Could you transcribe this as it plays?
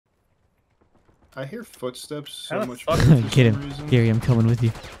I hear footsteps so How the much. fuck- Get him, Gary. I'm coming with you.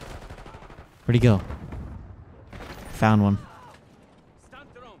 Where'd he go? Found one.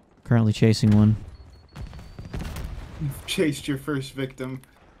 Currently chasing one. You've chased your first victim.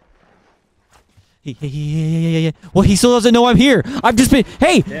 Yeah. Well, he still doesn't know I'm here. I've just been.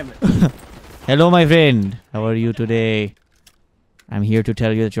 Hey. Damn it. Hello, my friend. How are you today? I'm here to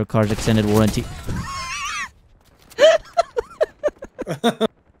tell you that your car's extended warranty. I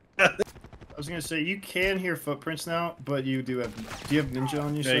was gonna say you can hear footprints now, but you do have. Do you have ninja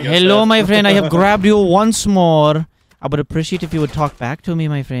on you? There you sir? go. Hello, my friend. I have grabbed you once more. I would appreciate if you would talk back to me,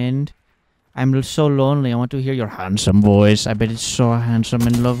 my friend. I'm so lonely. I want to hear your handsome voice. I bet it's so handsome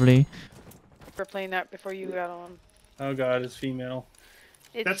and lovely. For playing that before you got on. Oh god, it's female.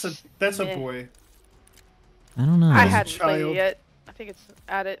 That's a meh. boy. I don't know. I hadn't played child. it yet. I think it's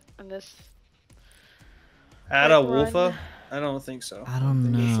at it in this. Ada Like, Wolfa? I don't think so. I don't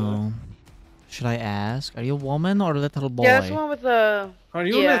think so. know. Should I ask? Are you a woman or a little boy? Yeah, that's the one with the. Are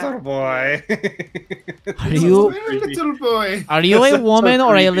you Yeah. a little boy? Are you Little boy. are you a That sounds woman so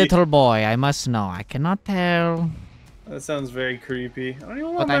or a creepy. little boy? I must know. I cannot tell. That sounds very creepy. Are you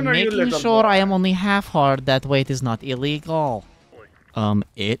a But woman I'm or you a making little sure boy? I am only half hard. That way it is not illegal.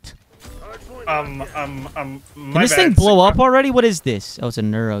 It? My Can this thing bad. blow up already? What is this? Oh, it's a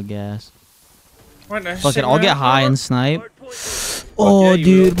neuro gas. What the Fuck it, shit, I'll get man? high and snipe. Oh, yeah, you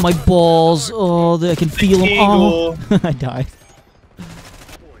dude, will. my balls. Oh, I can feel them. Oh, Eagle. I died.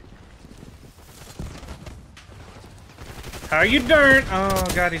 How you doing? Oh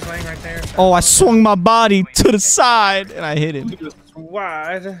god, he's laying right there. Oh, I swung my body to the side and I hit him.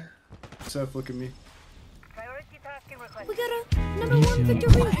 Wide. Seth, look at me. We got a number one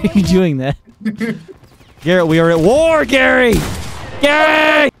victory. Why are you doing that? Garrett, we are at war, Gary!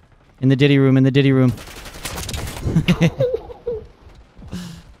 Gary! In the Diddy room, in the Diddy room. The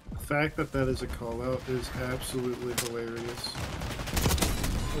fact that that is a call out is absolutely hilarious.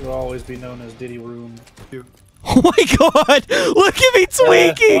 It will always be known as Diddy Room. Oh my god! Look at me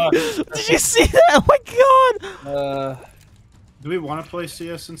tweaking! Did you see that? Oh my god! Do we want to play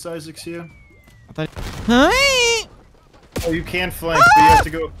CS since Isaac's here? Hi! Oh, you can flank, but you have to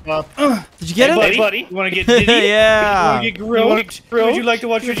go up. Did you get Hey, it? buddy, you wanna get Diddy? Yeah. You wanna get grilled? Would you like to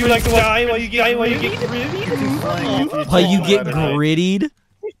watch? Would you like to die while you get grilled? You can flank if you How you take get the ladder. grittied?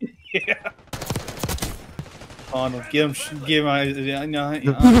 Yeah. On, give him. I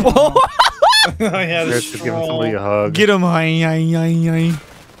had a There's just giving somebody a strong. hug. Get him!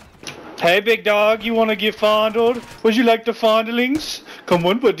 Hey, big dog, you wanna get fondled? Would you like the fondlings? Come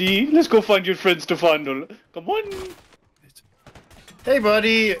on, buddy. Let's go find your friends to fondle. Come on. Hey,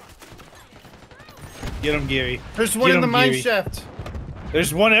 buddy! Get him, Gary. There's one Get in the him, mine Gary. shaft.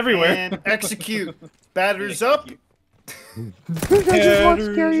 There's one everywhere. And execute. Batters up.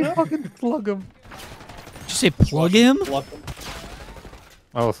 fucking plug him. Did you say plug him?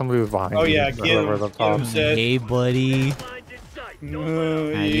 Oh, somebody was behind Oh you. yeah, or get him. whoever's up Get him, top. Seth. Hey, buddy. How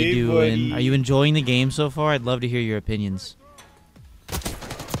you doing? Are you enjoying the game so far? I'd love to hear your opinions.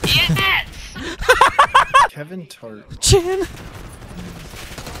 Kevin Tart. Chin.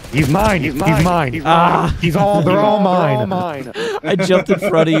 He's mine. He's mine. He's Ah. He's all. They're all mine. I jumped in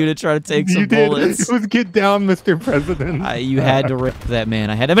front of you to try to take some You did. bullets. It was get down, Mr. President. You had to rip that man.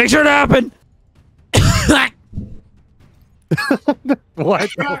 I had to make sure it happened. What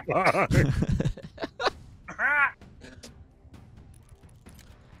the fuck?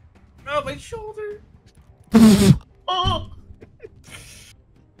 Oh, my shoulder. Oh.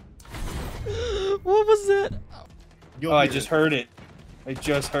 What was that? Oh, I just heard it. I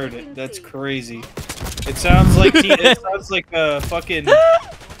just heard it. That's crazy. It sounds like it sounds like a fucking.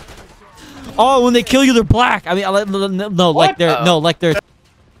 Oh, when they kill you, they're black. I mean, no, like they're like they're.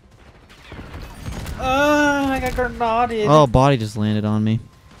 I got grenaded. Oh, body just landed on me.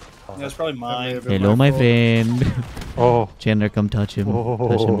 That's probably mine. Hello, my friend. Oh. Chandler, come touch him.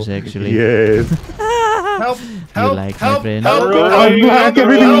 Touch him sexually. Yes. Help! You Help! like my help! friend? Help! I'm back,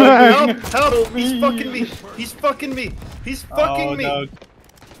 everything's back. Help! He's fucking me! He's fucking me! He's fucking me! No.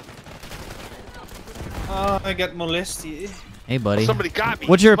 Oh, I got molested. Hey, buddy. Somebody got me.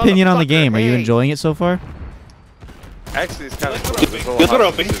 What's your opinion on the game? Are you Hey. enjoying it so far? Actually, it's kind of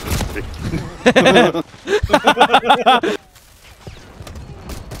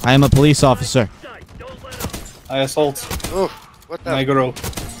I am a police officer. I assault. Oh, what the? My girl.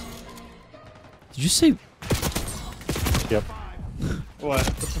 Did you say? Yep. What?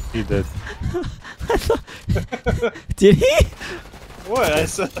 He did. Did he? What? I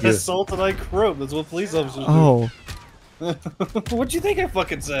assaulted like crow. That's what police officers do. Oh. What'd you think I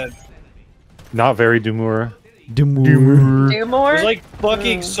fucking said? Not very demure. Demure. Do more? There's like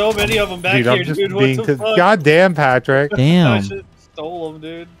fucking so many of them back Dude, here, I'm just dude. being. What the fuck? Goddamn, Patrick. I Damn. should stole them,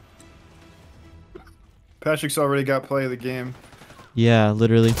 dude. Patrick's already got play of the game. Yeah,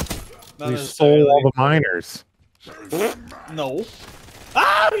 literally. Not We stole all necessarily. the miners. No.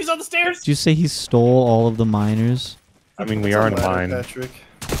 Ah, he's on the stairs. Did you say he stole all of the miners? I mean, we are in a Ladder, mine. Patrick.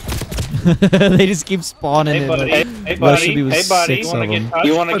 they just keep spawning. Hey in, buddy, like, hey There should buddy, be hey buddy. 6 You wanna of get them. touched?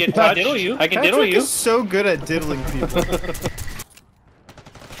 You wanna get touched? Diddle you? I can diddle Patrick you. is so good at diddling people.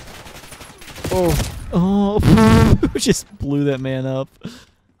 Oh, just blew that man up.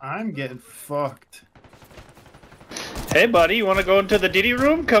 I'm getting fucked. Hey buddy, you wanna go into the Diddy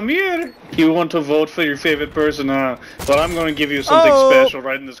room? Come here. You want to vote for your favorite person, huh? Well, I'm gonna give you something special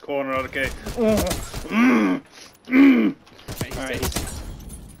right in this corner, okay? Alright.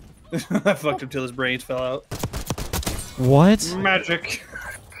 I fucked him till his brains fell out. What? Magic.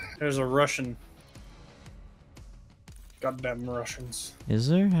 There's a Russian. Goddamn Russians. Is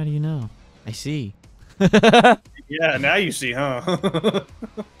there? How do you know? I see. Yeah, now you see, huh?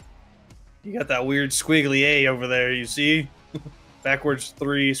 You got that weird squiggly A over there, you see? Backwards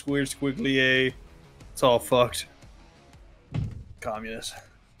 3, weird squiggly A. It's all fucked. Communist.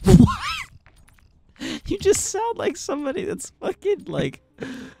 You just sound like somebody that's fucking like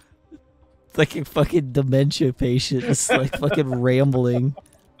a fucking dementia patient. It's like fucking rambling.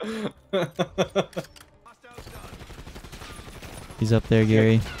 He's up there,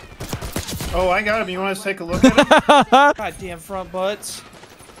 Gary. Oh, I got him. You want us to take a look at him? Goddamn front butts.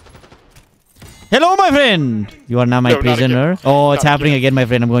 Hello, my friend! You are now my No, not prisoner. Oh, it's Not happening again, my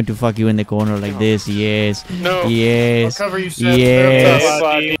friend. I'm going to fuck you in the corner like this. Yes. No. Yes. I'll cover you, Seth. Yes.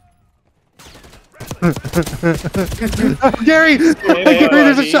 Buddy. Gary! Gary,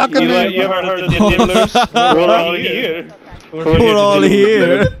 there's a shotgun You there. ever heard of the Dimblers? We're all here. We're all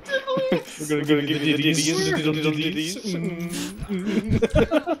here. We're gonna give you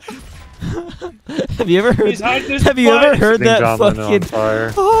Have you ever heard? He's hiding his Have you ever butt. heard that John Lennon on fucking?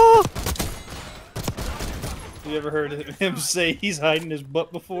 fire. Oh, You ever heard him say he's hiding his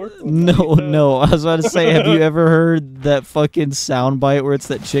butt before? no, no. I was about to say, have you ever heard that fucking soundbite where it's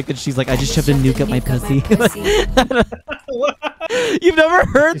that chick and she's like, "I just shoved a nuke up my pussy." You've never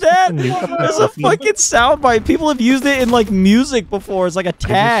heard that? There's a fucking soundbite. People have used it in like music before. It's like a I just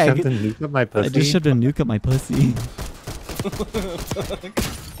tag. shoved a nuke up my I pussy. just shoved a nuke up my pussy.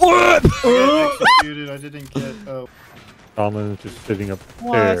 Executed. I didn't get. Oh. Solomon is just sitting up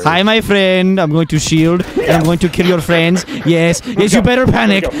there. Hi, my friend. I'm going to shield and I'm going to kill your friends. Yes. Yes, you better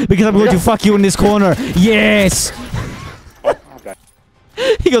panic because I'm going to fuck you in this corner. Yes.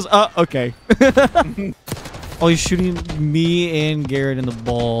 He goes, okay. Oh, he's shooting me and Garrett in the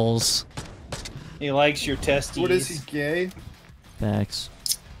balls. He likes your testes. What is he, gay? Facts.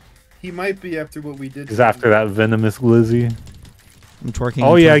 He might be after what we did. He's after that venomous Lizzie. I'm twerking.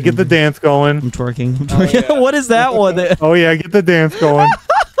 Oh I'm yeah, twerking. get the dance going. I'm twerking. I'm twerking. What is that one? Oh yeah, get the dance going.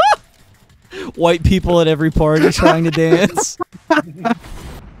 White people at every party trying to dance.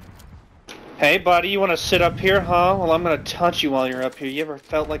 Hey, buddy, you want to sit up here, huh? Well, I'm gonna touch you while you're up here. You ever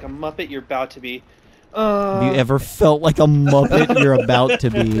felt like a Muppet? You're about to be. Have you ever felt like a Muppet? You're about to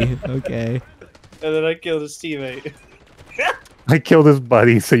be. Okay. And then I killed his teammate. I killed his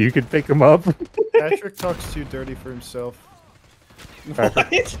buddy so you could pick him up. Patrick talks too dirty for himself.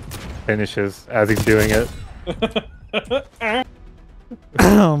 What? Finishes as he's doing it.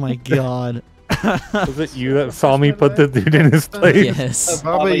 Oh my god. Was it you that saw me put the dude in his place? Yes.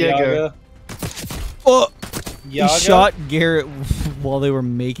 Baba Yaga. Oh, he Yaga? shot Garrett while they were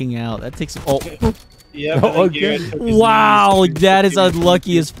making out. That takes. Oh, Yeah, Oh, but then Garrett took his wow, knees. that is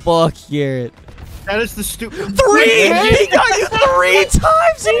unlucky as fuck, Garrett. That is the stupid. 3! He got you 3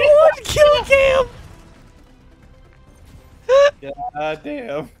 times in one kill cam. God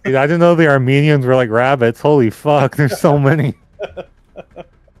damn. Dude, I didn't know the Armenians were like rabbits. Holy fuck, there's so many.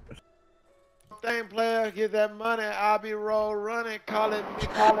 Thing player, get that money. I'll be roll running. Call it.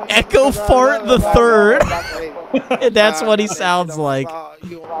 Echo Fart the Third. And that's what he sounds like.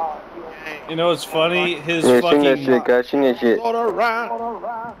 You know what's funny? His Yeah, sing that fucking shit, guys. Sing that shit.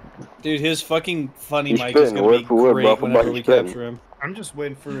 dude, his fucking funny He's mic is spitting gonna word be for word, great bro, for whenever what we he's spitting. capture him. I'm just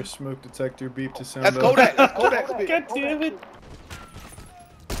waiting for a smoke detector beep to sound Let's up. go that. Let's go that. God damn it!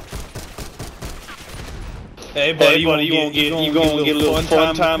 Hey buddy, you gonna get a little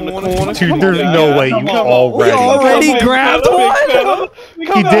fun time in the corner? Dude, there's no way you already. Already grabbed one?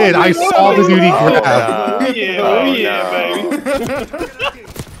 He did. I saw the dude he grabbed. Yeah, baby.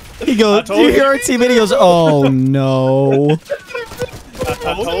 He goes, do you hear our teammate? He goes, oh no. I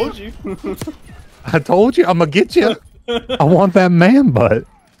told you. I told you, I'm gonna get you. I want that man butt.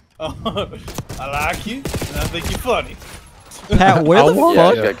 I like you, and I think you're funny. Pat, where the Yeah,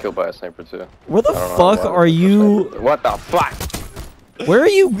 fuck? he got killed by a sniper too. Where the I don't know fuck why are the you? sniper- What the fuck? Where are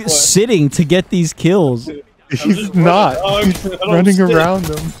you sitting to get these kills? He's not. He's running around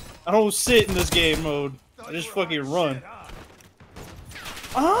them. I don't sit in this game mode. I just fucking run.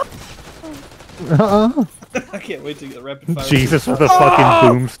 I can't wait to get rapid fire. Jesus with a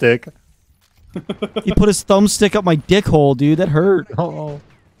fucking boomstick. He put his thumbstick up my dick hole, dude. That hurt. Oh.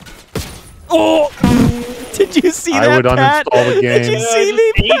 Oh! Did you see that, I would Pat? uninstall the game. Did you see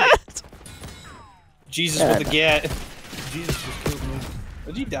me, Pat? Jesus with a gat. Jesus just killed me.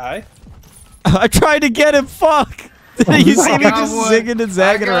 Did he die? I tried to get him. Fuck. Did you see me just zigging and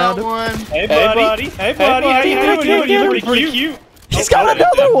zagging around him? One. Hey buddy. Hey buddy. How you doing? You look pretty cute. He's got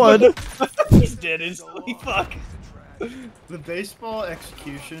another one. He's dead instantly. Fuck. The baseball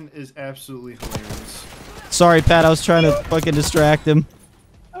execution is absolutely hilarious. Sorry, Pat. I was trying to fucking distract him.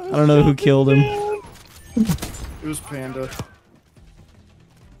 I don't know who killed him. It was Panda.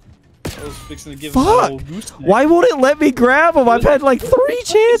 I was fixing to give him that Fuck! old goose neck. Why won't it let me grab him? I've had like 3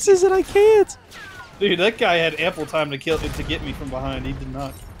 chances and I can't. Dude, that guy had ample time to get me from behind. He did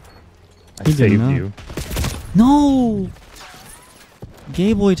not. I He did saved not. you. No!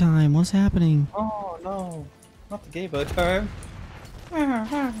 Gay boy time. What's happening? Oh no, not the gay bud time.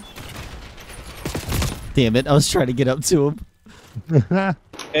 Damn it. I was trying to get up to him.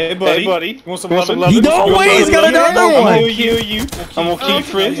 Hey buddy. You want some love? No way, he's got another one! I'm gonna kill you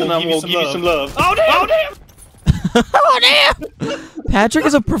friends and I'm gonna give you some love. Oh damn! Oh, damn! Patrick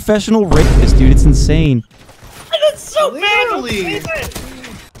is a professional rapist, dude. It's insane. That's so Literally. bad.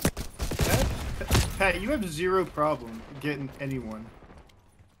 Pat, you have zero problem getting anyone.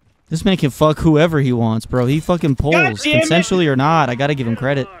 This man can fuck whoever he wants, bro. He fucking pulls, damn it. consensually or not. I gotta give him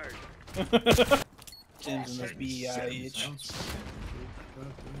credit.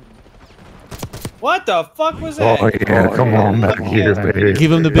 What the fuck was that? Oh yeah, come on back here, baby.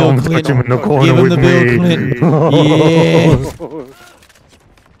 Give him the Bill Don't put him Clinton. in the corner Give him with the Bill me. Clinton.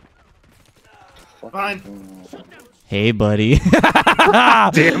 Yeah. Fine. Hey, buddy.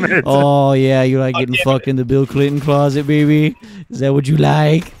 Damn it. Oh, yeah, you like getting fucked in the Bill Clinton closet, baby? Is that what you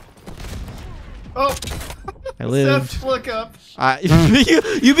like? Oh, I lived. Seth, look up.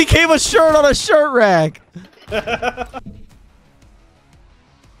 You became a shirt on a shirt rack.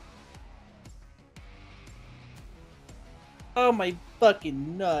 Oh my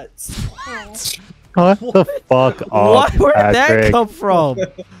fucking nuts. What the fuck off, Where did that Patrick? come from?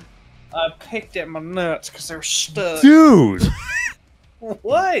 I picked at my nuts because they're stuck. Dude!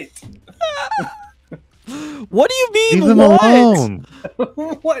 What? What do you mean, Leave him what? alone.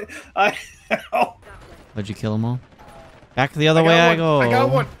 What? Why'd you kill them all? Back the other way I go. I got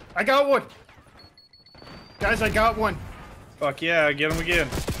one. I got one. Guys, I got one. Fuck yeah, get him again.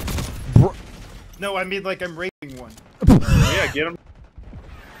 No, I mean like I'm raping one. Yeah, get him.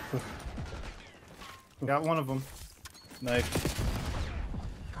 Got one of them. Knife.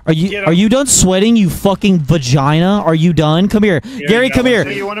 Are you done sweating, you fucking vagina? Are you done? Come here. Gary, come here.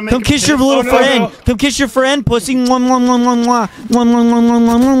 Hey, you wanna make Come a kiss your piss? little Oh, no, friend. no. Come kiss your friend. Pussy. Mwah, mwah, mwah, mwah, mwah. Mwah, mwah, mwah, mwah,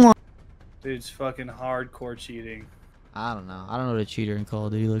 mwah, mwah, mwah. Dude's fucking hardcore cheating. I don't know. I don't know what a cheater in Call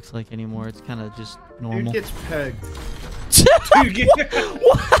of Duty looks like anymore. It's kind of just normal. Dude gets pegged. Dude, get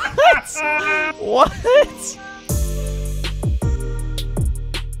What? What?